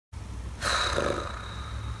Hello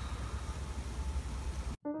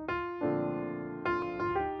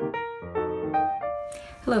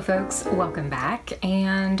folks, welcome back,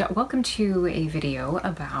 and welcome to a video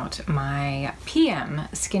about my PM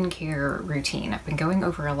skincare routine. I've been going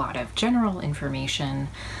over a lot of general information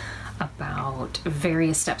about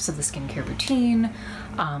various steps of the skincare routine,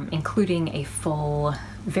 including a full,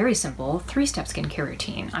 very simple 3-step skincare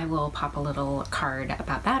routine. I will pop a little card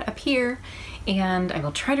about that up here, and I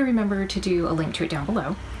will try to remember to do a link to it down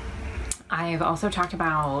below. I've also talked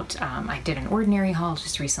about, I did an Ordinary haul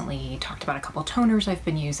just recently, talked about a couple toners I've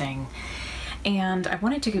been using, and I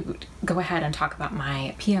wanted to go ahead and talk about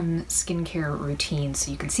my PM skincare routine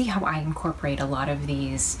so you can see how I incorporate a lot of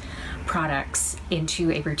these products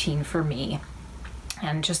into a routine for me.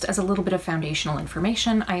 And just as a little bit of foundational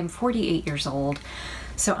information, I am 48 years old,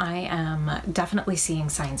 so I am definitely seeing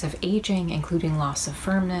signs of aging, including loss of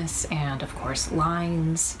firmness and of course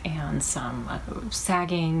lines and some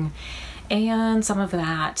sagging and some of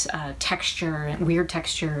that texture, weird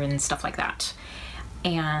texture and stuff like that.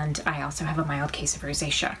 And I also have a mild case of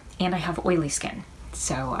rosacea, and I have oily skin.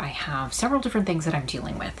 So I have several different things that I'm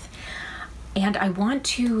dealing with. And I want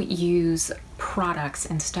to use products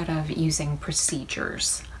instead of using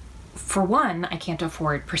procedures. For one, I can't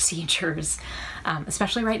afford procedures,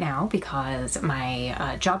 especially right now because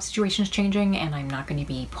my job situation is changing and I'm not going to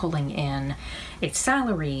be pulling in a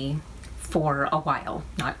salary for a while.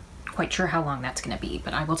 Not quite sure how long that's going to be,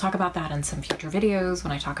 but I will talk about that in some future videos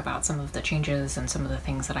when I talk about some of the changes and some of the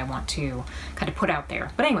things that I want to kind of put out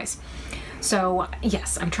there. But anyways, so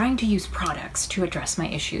yes, I'm trying to use products to address my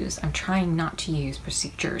issues. I'm trying not to use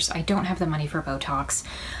procedures. I don't have the money for Botox.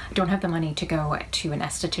 I don't have the money to go to an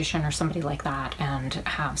esthetician or somebody like that and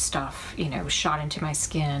have stuff, you know, shot into my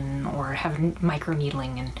skin or have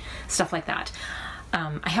microneedling and stuff like that.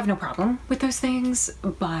 I have no problem with those things,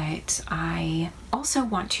 but I also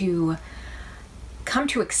want to come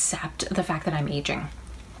to accept the fact that I'm aging.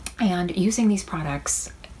 And using these products,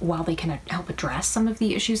 while they can help address some of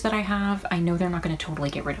the issues that I have, I know they're not going to totally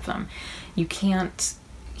get rid of them. You can't,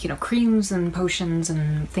 you know, creams and potions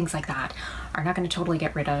and things like that are not going to totally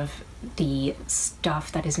get rid of the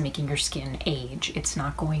stuff that is making your skin age. It's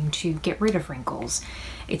not going to get rid of wrinkles.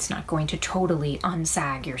 It's not going to totally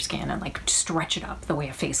unsag your skin and like stretch it up the way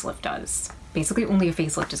a facelift does. Basically, only a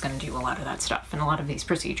facelift is going to do a lot of that stuff and a lot of these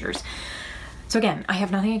procedures. So again, I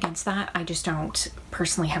have nothing against that. I just don't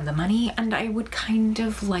personally have the money, and I would kind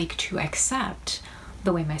of like to accept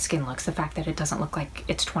the way my skin looks, the fact that it doesn't look like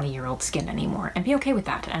it's 20-year-old skin anymore, and be okay with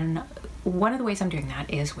that. And one of the ways I'm doing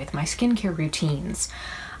that is with my skincare routines.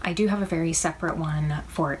 I do have a very separate one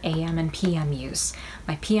for AM and PM use.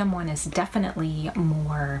 My PM one is definitely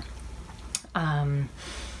more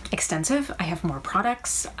extensive. I have more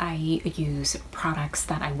products. I use products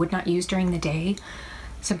that I would not use during the day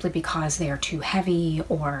simply because they are too heavy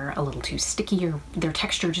or a little too sticky, or their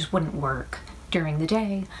texture just wouldn't work during the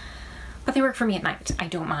day. But they work for me at night. I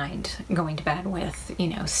don't mind going to bed with, you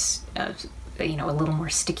know, a little more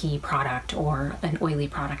sticky product or an oily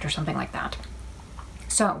product or something like that.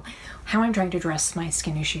 So how I'm trying to address my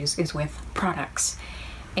skin issues is with products.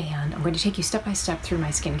 And I'm going to take you step by step through my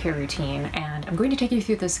skincare routine. And I'm going to take you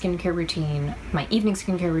through the skincare routine, my evening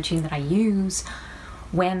skincare routine that I use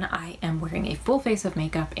when I am wearing a full face of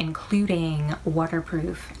makeup, including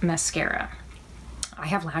waterproof mascara. I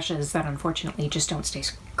have lashes that unfortunately just don't stay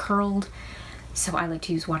curled, so I like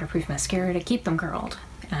to use waterproof mascara to keep them curled.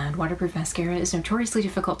 And waterproof mascara is notoriously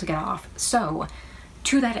difficult to get off. So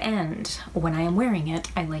to that end, when I am wearing it,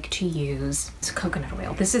 I like to use coconut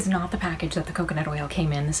oil. This is not the package that the coconut oil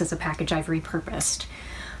came in. This is a package I've repurposed.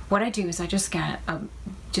 What I do is I just get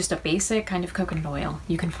just a basic kind of coconut oil.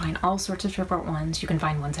 You can find all sorts of different ones. You can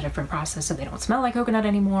find ones that have been processed so they don't smell like coconut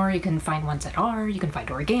anymore. You can find ones that are. You can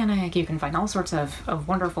find organic. You can find all sorts of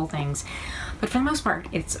wonderful things. But for the most part,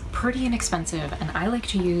 it's pretty inexpensive, and I like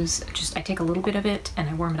to use I take a little bit of it and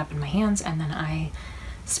I warm it up in my hands, and then I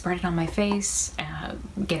spread it on my face,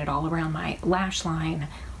 get it all around my lash line,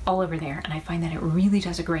 all over there, and I find that it really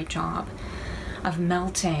does a great job of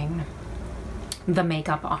melting the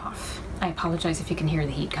makeup off. I apologize if you can hear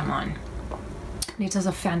the heat come on. It does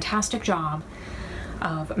a fantastic job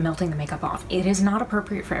of melting the makeup off. It is not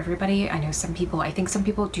appropriate for everybody. I know some people, I think some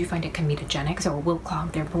people do find it comedogenic, so it will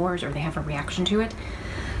clog their pores or they have a reaction to it.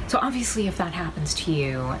 So obviously if that happens to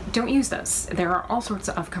you, don't use this. There are all sorts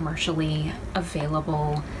of commercially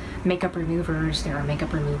available makeup removers. There are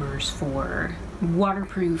makeup removers for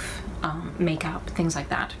waterproof makeup, things like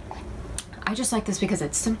that. I just like this because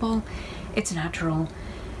it's simple, it's natural,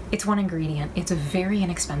 it's one ingredient, it's very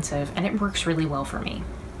inexpensive, and it works really well for me.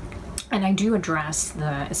 And I do address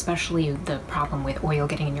especially the problem with oil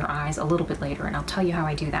getting in your eyes a little bit later, and I'll tell you how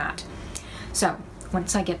I do that. So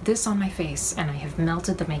once I get this on my face and I have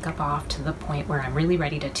melted the makeup off to the point where I'm really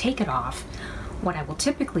ready to take it off, what I will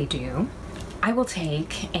typically do, I will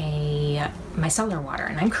take my micellar water,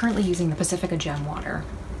 and I'm currently using the Pacifica Gem water.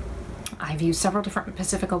 I've used several different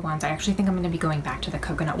Pacifica ones. I actually think I'm going to be going back to the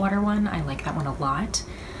coconut water one. I like that one a lot.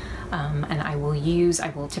 And I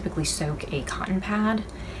will typically soak a cotton pad,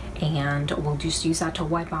 and we'll just use that to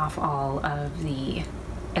wipe off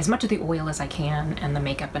as much of the oil as I can and the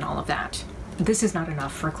makeup and all of that. This is not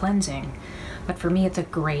enough for cleansing, but for me it's a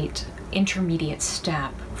great intermediate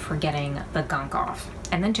step for getting the gunk off.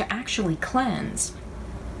 And then to actually cleanse,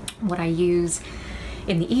 what I use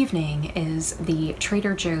in the evening is the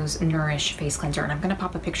Trader Joe's Nourish Face Cleanser, and I'm going to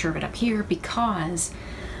pop a picture of it up here because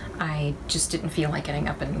I just didn't feel like getting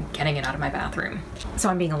up and getting it out of my bathroom. So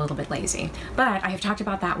I'm being a little bit lazy. But I have talked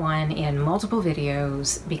about that one in multiple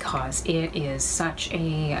videos because it is such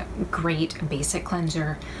a great basic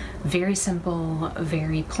cleanser. Very simple,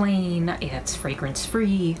 very plain, it's fragrance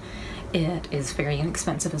free. It is very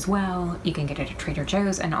inexpensive as well. You can get it at Trader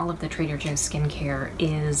Joe's, and all of the Trader Joe's skincare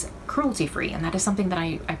is cruelty free, and that is something that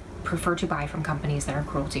I prefer to buy from companies that are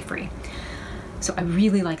cruelty free. So I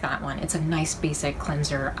really like that one. It's a nice basic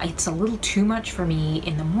cleanser. It's a little too much for me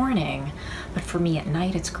in the morning, but for me at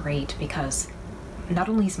night it's great because not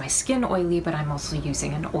only is my skin oily, but I'm also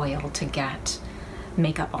using an oil to get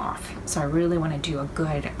makeup off. So I really want to do a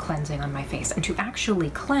good cleansing on my face. And to actually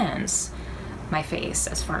cleanse my face,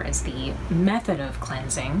 as far as the method of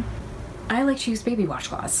cleansing, I like to use baby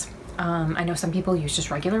washcloths. I know some people use just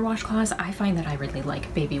regular washcloths. I find that I really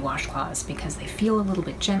like baby washcloths because they feel a little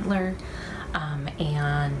bit gentler.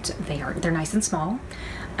 And they're nice and small.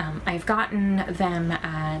 I've gotten them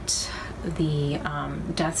at the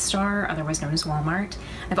Death Star, otherwise known as Walmart.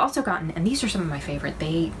 I've also gotten, and these are some of my favorite,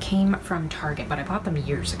 they came from Target, but I bought them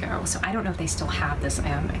years ago, so I don't know if they still have this.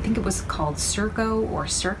 I think it was called Circa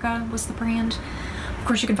was the brand. Of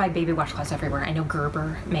course, you can find baby washcloths everywhere. I know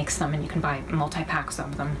Gerber makes them, and you can buy multi-packs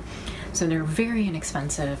of them. So they're very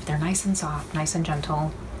inexpensive. They're nice and soft, nice and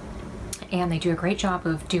gentle. And they do a great job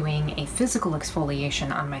of doing a physical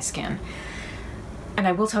exfoliation on my skin. And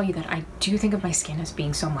I will tell you that I do think of my skin as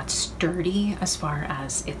being somewhat sturdy as far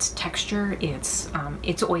as its texture. It's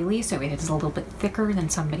oily, so it is a little bit thicker than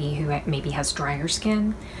somebody who maybe has drier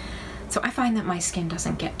skin. So I find that my skin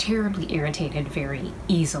doesn't get terribly irritated very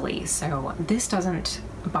easily. So this doesn't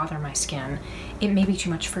bother my skin. It may be too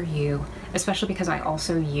much for you, especially because I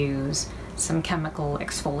also use some chemical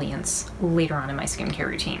exfoliants later on in my skincare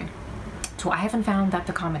routine. So I haven't found that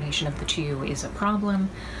the combination of the two is a problem,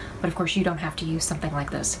 but of course you don't have to use something like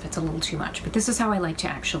this if it's a little too much. But this is how I like to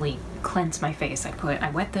actually cleanse my face. I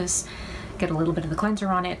wet this, get a little bit of the cleanser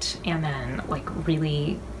on it, and then like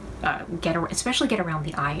really especially get around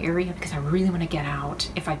the eye area, because I really want to get out,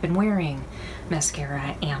 if I've been wearing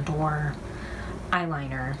mascara and or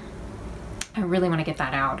eyeliner, I really want to get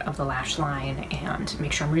that out of the lash line and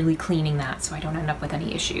make sure I'm really cleaning that so I don't end up with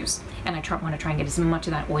any issues. And I want to try and get as much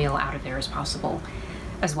of that oil out of there as possible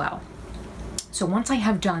as well. So once I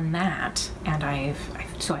have done that, and I've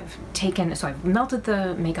melted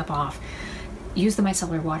the makeup off, used the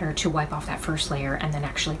micellar water to wipe off that first layer, and then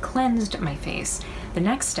actually cleansed my face. The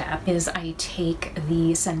next step is I take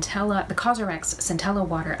the Centella, the COSRX Centella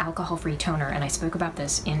Water Alcohol-Free Toner, and I spoke about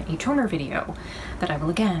this in a toner video that I will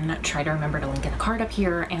again try to remember to link in the card up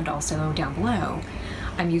here and also down below.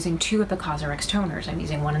 I'm using 2 of the COSRX toners. I'm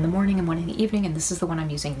using one in the morning and one in the evening, and this is the one I'm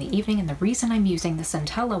using in the evening. And the reason I'm using the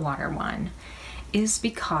Centella Water one is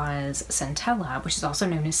because Centella, which is also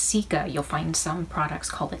known as Cica, you'll find some products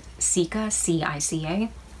call it Cica, C-I-C-A.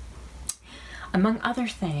 Among other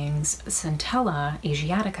things, Centella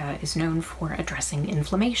asiatica is known for addressing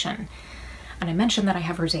inflammation. And I mentioned that I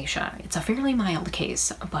have rosacea. It's a fairly mild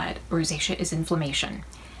case, but rosacea is inflammation.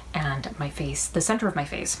 And my face, the center of my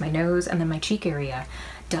face, my nose, and then my cheek area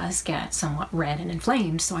does get somewhat red and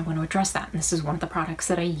inflamed, so I want to address that. And this is one of the products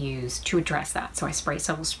that I use to address that. So I spray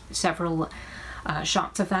several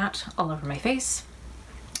shots of that all over my face.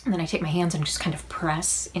 And then I take my hands and just kind of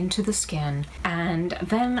press into the skin. And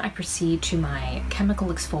then I proceed to my chemical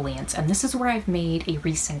exfoliants. And this is where I've made a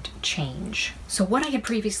recent change. So what I had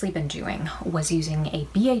previously been doing was using a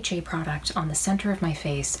BHA product on the center of my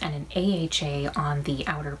face and an AHA on the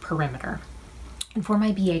outer perimeter. And for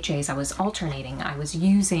my BHAs, I was alternating. I was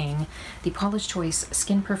using the Paula's Choice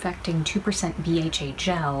Skin Perfecting 2% BHA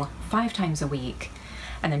gel 5 times a week.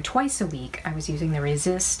 And then twice a week, I was using the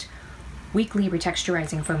Resist weekly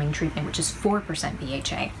retexturizing foaming treatment, which is 4%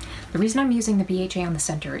 BHA. The reason I'm using the BHA on the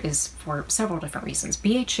center is for several different reasons.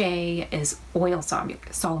 BHA is oil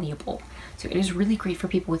soluble, so it is really great for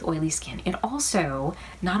people with oily skin. It also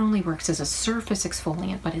not only works as a surface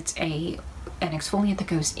exfoliant, but it's an exfoliant that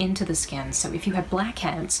goes into the skin. So if you have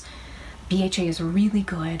blackheads, BHA is really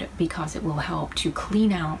good because it will help to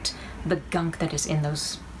clean out the gunk that is in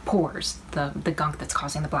those pores, the gunk that's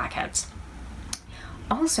causing the blackheads.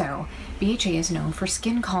 Also, BHA is known for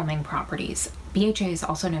skin calming properties. BHA is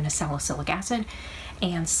also known as salicylic acid,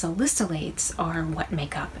 and salicylates are what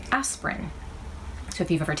make up aspirin. So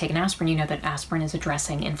if you've ever taken aspirin, you know that aspirin is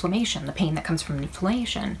addressing inflammation, the pain that comes from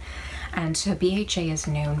inflammation. And so BHA is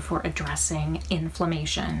known for addressing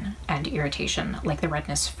inflammation and irritation, like the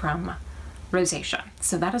redness from rosacea.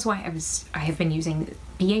 So that is why I have been using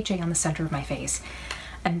BHA on the center of my face.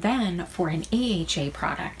 And then for an AHA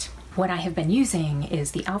product, what I have been using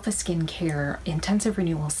is the Alpha Skincare Intensive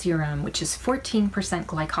Renewal Serum, which is 14%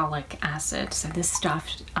 glycolic acid. So this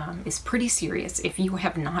stuff is pretty serious. If you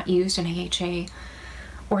have not used an AHA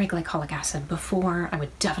or a glycolic acid before, I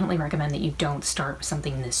would definitely recommend that you don't start with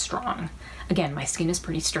something this strong. Again, my skin is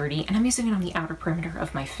pretty sturdy, and I'm using it on the outer perimeter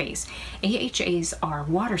of my face. AHAs are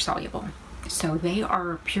water soluble, so they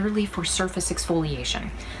are purely for surface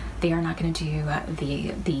exfoliation. They are not going to do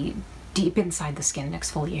the deep inside the skin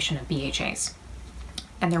exfoliation of BHAs,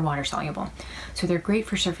 and they're water soluble. So they're great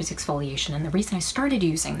for surface exfoliation, and the reason I started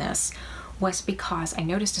using this was because I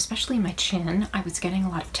noticed, especially in my chin, I was getting a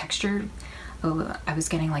lot of texture. I was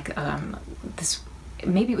getting like this,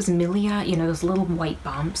 maybe it was milia, you know, those little white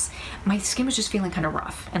bumps. My skin was just feeling kind of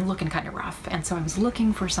rough and looking kind of rough, and so I was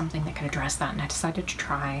looking for something that could address that, and I decided to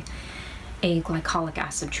try a glycolic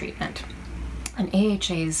acid treatment. And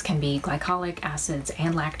AHAs can be glycolic acids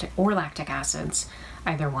and lactic acids,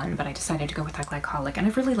 either one, but I decided to go with that glycolic, and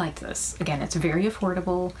I've really liked this. Again, it's very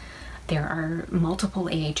affordable. There are multiple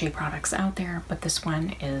AHA products out there, but this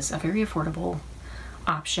one is a very affordable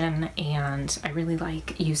option, and I really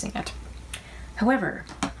like using it. However,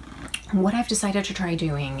 what I've decided to try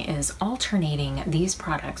doing is alternating these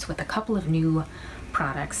products with a couple of new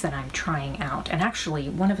products that I'm trying out, and actually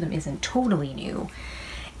one of them isn't totally new.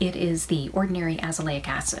 It is the ordinary azelaic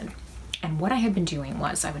acid. And what I had been doing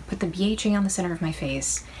was I would put the BHA on the center of my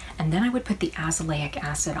face, and then I would put the azelaic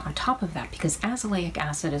acid on top of that, because azelaic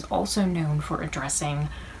acid is also known for addressing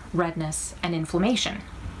redness and inflammation.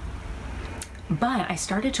 But I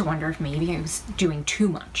started to wonder if maybe I was doing too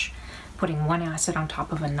much, putting one acid on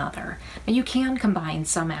top of another. Now you can combine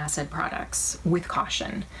some acid products with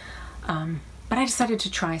caution, but I decided to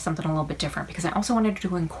try something a little bit different because I also wanted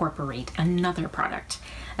to incorporate another product,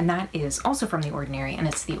 and that is also from The Ordinary, and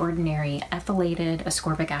it's the Ordinary Ethylated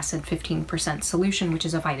Ascorbic Acid 15% solution, which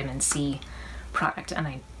is a vitamin C product, and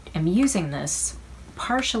I am using this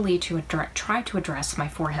partially to try to address my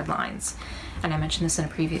forehead lines. And I mentioned this in a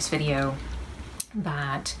previous video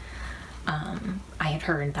that I had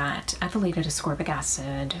heard that ethylated ascorbic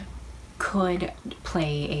acid could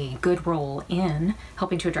play a good role in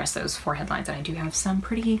helping to address those forehead lines, and I do have some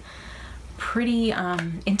pretty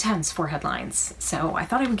intense forehead lines, so I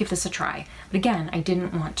thought I would give this a try. But again, I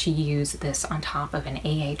didn't want to use this on top of an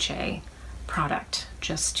AHA product,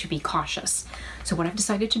 just to be cautious. So what I've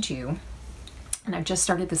decided to do, and I've just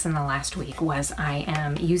started this in the last week, was I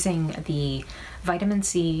am using the vitamin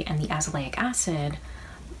C and the azelaic acid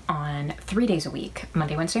on 3 days a week,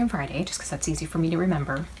 Monday, Wednesday, and Friday, just because that's easy for me to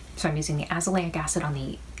remember. So I'm using the azelaic acid on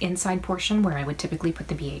the inside portion where I would typically put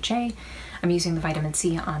the BHA. I'm using the vitamin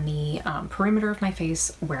C on the perimeter of my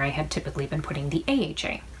face where I had typically been putting the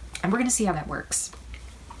AHA. And we're going to see how that works.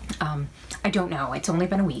 I don't know. It's only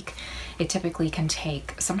been a week. It typically can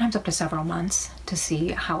take sometimes up to several months to see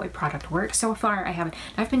how a product works. So far,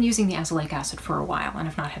 I've been using the azelaic acid for a while and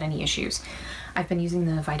I've not had any issues. I've been using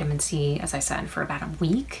the vitamin C, as I said, for about a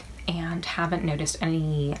week and haven't noticed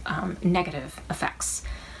any negative effects.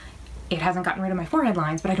 It hasn't gotten rid of my forehead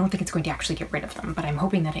lines, but I don't think it's going to actually get rid of them. But I'm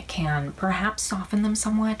hoping that it can perhaps soften them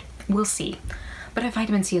somewhat. We'll see. But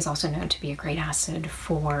vitamin C is also known to be a great acid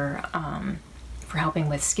for helping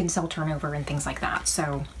with skin cell turnover and things like that.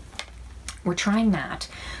 So we're trying that.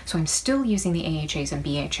 So I'm still using the AHAs and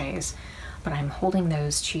BHAs, but I'm holding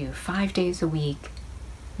those to 5 days a week.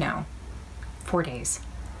 No, 4 days.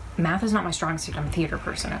 Math is not my strong suit. I'm a theater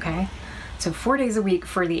person, okay? So 4 days a week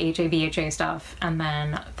for the AHA, BHA stuff, and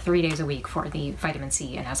then 3 days a week for the vitamin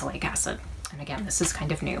C and azelaic acid. And again, this is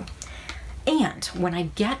kind of new. And when I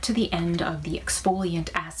get to the end of the exfoliant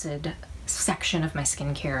acid section of my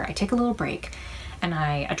skincare, I take a little break and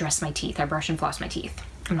I address my teeth. I brush and floss my teeth.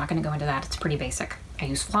 I'm not going to go into that. It's pretty basic. I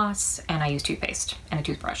use floss and I use toothpaste and a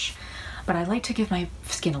toothbrush. but I like to give my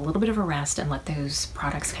skin a little bit of a rest and let those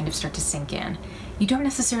products kind of start to sink in. You don't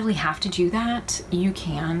necessarily have to do that. You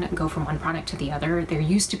can go from one product to the other. There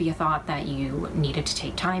used to be a thought that you needed to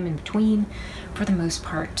take time in between. For the most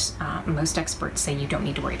part, most experts say you don't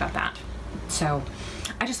need to worry about that. So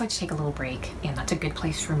I just like to take a little break, and that's a good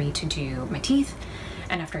place for me to do my teeth.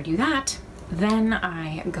 And after I do that, then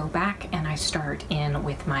I go back and I start in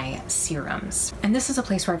with my serums. And this is a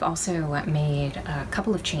place where I've also made a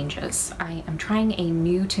couple of changes. I am trying a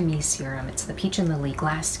new to me serum. It's the Peach and Lily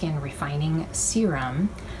Glass Skin Refining Serum.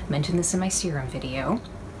 I mentioned this in my serum video.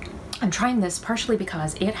 I'm trying this partially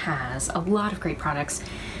because it has a lot of great products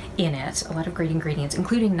in it, a lot of great ingredients,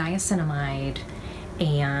 including niacinamide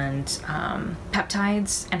and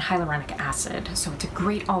peptides and hyaluronic acid. So it's a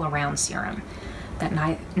great all-around serum. That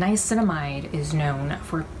niacinamide is known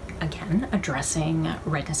for, again, addressing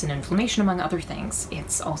redness and inflammation, among other things.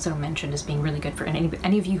 It's also mentioned as being really good for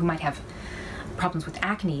any of you who might have problems with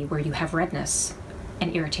acne, where you have redness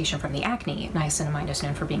and irritation from the acne. Niacinamide is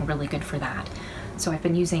known for being really good for that. So I've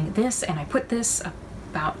been using this, and I put this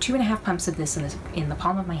about 2.5 pumps of this in the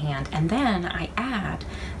palm of my hand, and then I add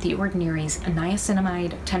The Ordinary's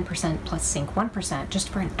niacinamide 10% plus zinc 1%, just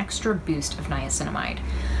for an extra boost of niacinamide.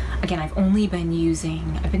 Again, I've been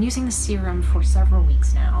using the serum for several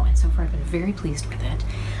weeks now, and so far I've been very pleased with it.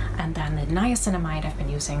 And then the niacinamide I've been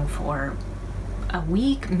using for a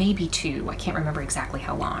week, maybe 2. I can't remember exactly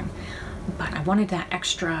how long, but I wanted that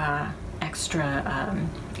extra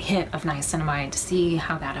hit of niacinamide to see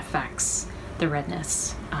how that affects the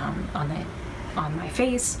redness on my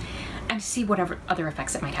face, and to see whatever other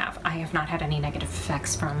effects it might have. I have not had any negative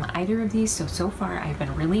effects from either of these, so far I've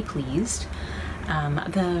been really pleased.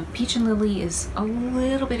 The Peach and Lily is a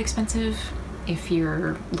little bit expensive. If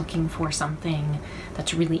you're looking for something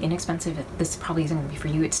that's really inexpensive, this probably isn't going to be for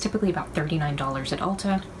you. It's typically about $39 at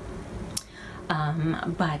Ulta,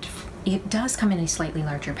 but it does come in a slightly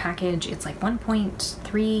larger package. It's like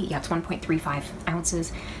 1.3, yeah, it's 1.35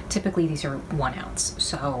 ounces. Typically these are 1 ounce,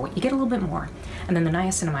 so you get a little bit more. And then the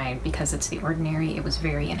niacinamide, because it's The Ordinary, it was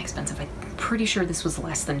very inexpensive. I'm pretty sure this was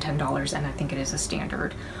less than $10, and I think it is a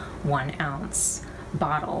standard 1 ounce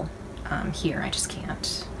bottle. Here, I just can't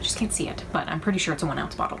see it, but I'm pretty sure it's a 1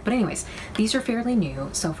 ounce bottle. But anyways, these are fairly new.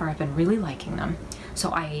 So far I've been really liking them.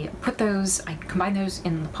 So I combine those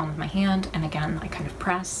in the palm of my hand, and again, I kind of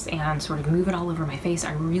press and sort of move it all over my face.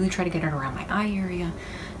 I really try to get it around my eye area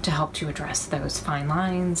to help to address those fine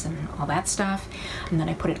lines and all that stuff. And then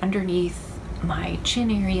I put it underneath my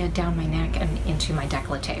chin area, down my neck, and into my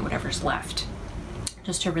décolleté, whatever's left,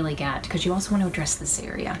 just to really get, because you also want to address this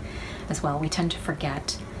area as well. We tend to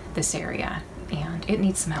forget this area, and it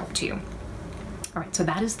needs some help too. All right, so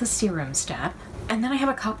that is the serum step. And then I have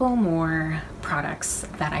a couple more products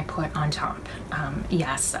that I put on top.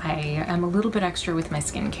 Yes, I am a little bit extra with my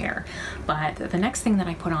skincare, but the next thing that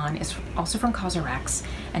I put on is also from COSRX,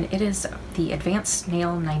 and it is the Advanced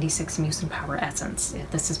Snail 96 Mucin Power Essence.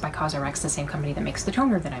 This is by COSRX, the same company that makes the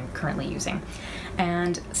toner that I'm currently using.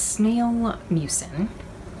 And Snail Mucin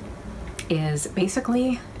is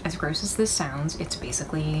basically, as gross as this sounds, it's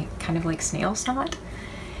basically kind of like snail snot.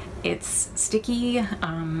 It's sticky,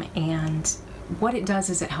 and what it does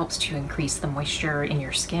is it helps to increase the moisture in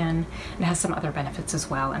your skin. It has some other benefits as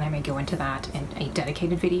well, and I may go into that in a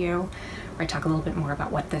dedicated video where I talk a little bit more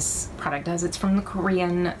about what this product does. It's from the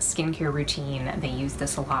Korean skincare routine. They use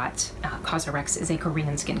this a lot. COSRX is a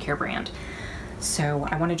Korean skincare brand. So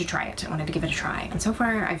I wanted to try it. I wanted to give it a try, and so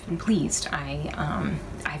far I've been pleased.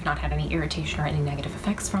 I've not had any irritation or any negative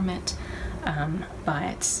effects from it,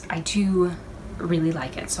 but I do really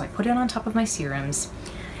like it. So I put it on top of my serums,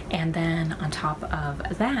 and then on top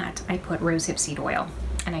of that I put rosehip seed oil,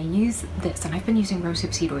 and I use this, and I've been using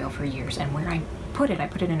rosehip seed oil for years, and where I put it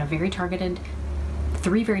in a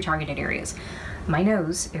three very targeted areas: my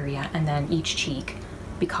nose area and then each cheek,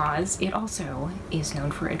 because it also is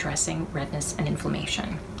known for addressing redness and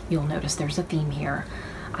inflammation. You'll notice there's a theme here.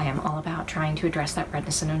 I am all about trying to address that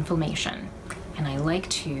redness and inflammation, and I like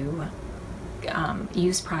to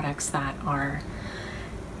use products that are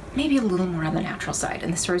maybe a little more on the natural side.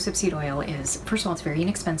 And this rosehip seed oil is, first of all, it's very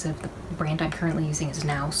inexpensive. The brand I'm currently using is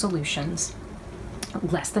Now Solutions.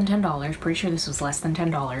 Less than $10, pretty sure this was less than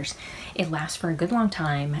 $10. It lasts for a good long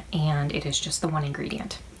time, and it is just the one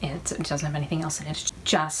ingredient. It doesn't have anything else in it, it's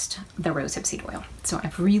just the rosehip seed oil. So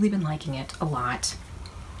I've really been liking it a lot,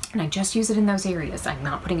 and I just use it in those areas. I'm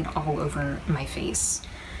not putting it all over my face.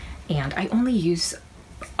 And I only use,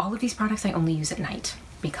 all of these products I only use at night,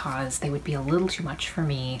 because they would be a little too much for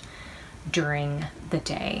me during the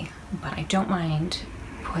day. But I don't mind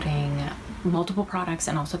putting multiple products,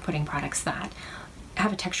 and also putting products that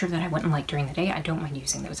have a texture that I wouldn't like during the day, I don't mind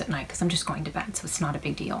using those at night because I'm just going to bed, so it's not a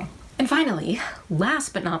big deal. And finally,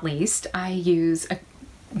 last but not least, I use,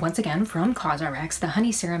 once again from COSRX, the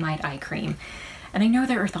Honey Ceramide eye cream. And I know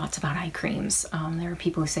there are thoughts about eye creams. There are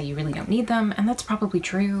people who say you really don't need them, and that's probably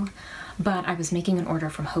true. But I was making an order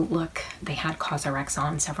from Look. They had COSRX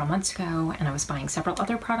on several months ago, and I was buying several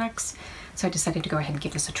other products. So I decided to go ahead and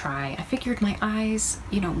give this a try. I figured my eyes,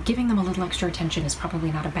 you know, giving them a little extra attention is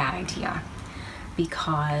probably not a bad idea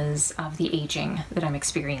because of the aging that I'm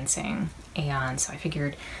experiencing. And so I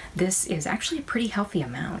figured this is actually a pretty healthy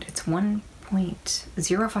amount. It's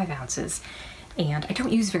 1.05 ounces. And I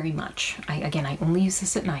don't use very much. Again, I only use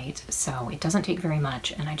this at night, so it doesn't take very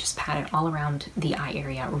much, and I just pat it all around the eye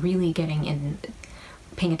area, really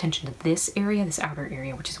paying attention to this area, this outer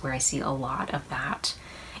area, which is where I see a lot of that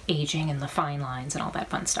aging and the fine lines and all that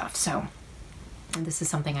fun stuff. So this is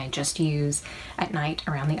something I just use at night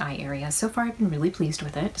around the eye area. So far, I've been really pleased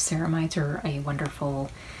with it. Ceramides are a wonderful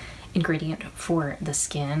ingredient for the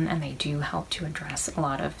skin, and they do help to address a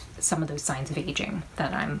lot of some of those signs of aging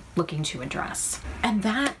that I'm looking to address. And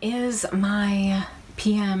that is my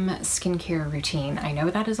PM skincare routine. I know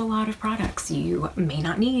that is a lot of products. You may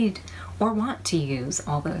not need or want to use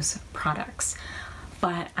all those products,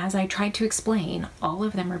 but as I tried to explain, all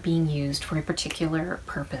of them are being used for a particular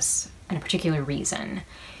purpose and a particular reason.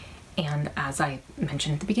 And as I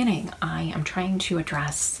mentioned at the beginning, I am trying to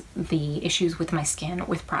address the issues with my skin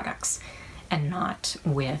with products and not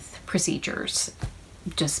with procedures,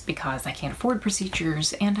 just because I can't afford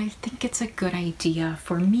procedures. And I think it's a good idea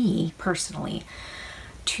for me personally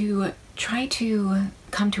to try to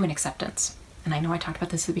come to an acceptance. And I know I talked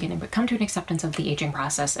about this at the beginning, but come to an acceptance of the aging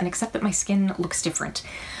process and accept that my skin looks different.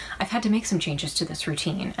 I've had to make some changes to this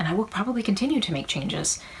routine, and I will probably continue to make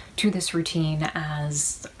changes to this routine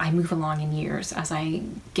as I move along in years, as I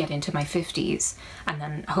get into my 50s, and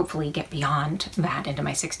then hopefully get beyond that into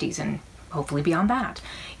my 60s and hopefully beyond that.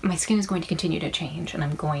 My skin is going to continue to change, and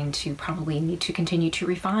I'm going to probably need to continue to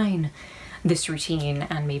refine this routine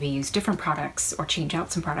and maybe use different products or change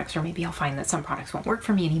out some products, or maybe I'll find that some products won't work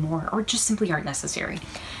for me anymore or just simply aren't necessary.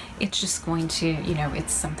 It's just going to, you know,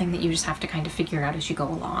 it's something that you just have to kind of figure out as you go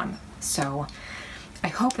along. So I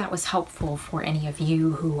hope that was helpful for any of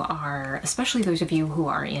you who are, especially those of you who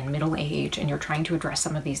are in middle age and you're trying to address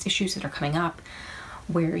some of these issues that are coming up,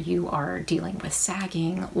 where you are dealing with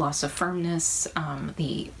sagging, loss of firmness,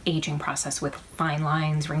 the aging process with fine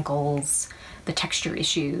lines, wrinkles, the texture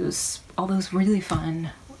issues, all those really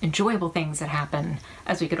fun, enjoyable things that happen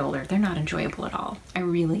as we get older. They're not enjoyable at all. I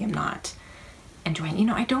really am not enjoying, you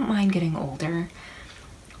know, I don't mind getting older.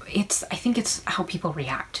 I think it's how people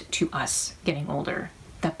react to us getting older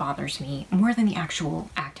that bothers me more than the actual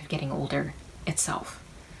act of getting older itself.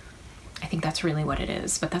 I think that's really what it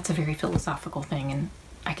is, but that's a very philosophical thing, and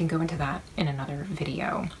I can go into that in another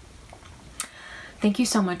video. Thank you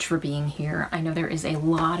so much for being here. I know there is a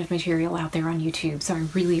lot of material out there on YouTube, so I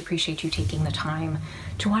really appreciate you taking the time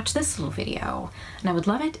to watch this little video. And I would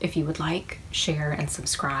love it if you would like, share, and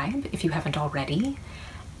subscribe if you haven't already,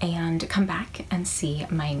 and come back and see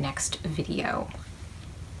my next video.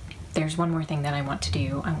 There's one more thing that I want to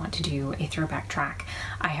do. I want to do a throwback track.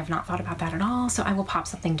 I have not thought about that at all, so I will pop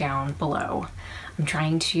something down below. I'm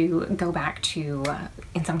trying to go back to,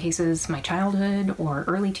 in some cases, my childhood or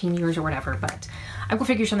early teen years or whatever, but I will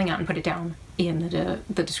figure something out and put it down in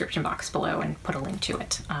the description box below and put a link to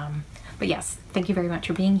it. But yes, thank you very much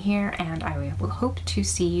for being here, and I will hope to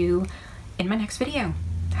see you in my next video.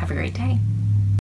 Have a great day.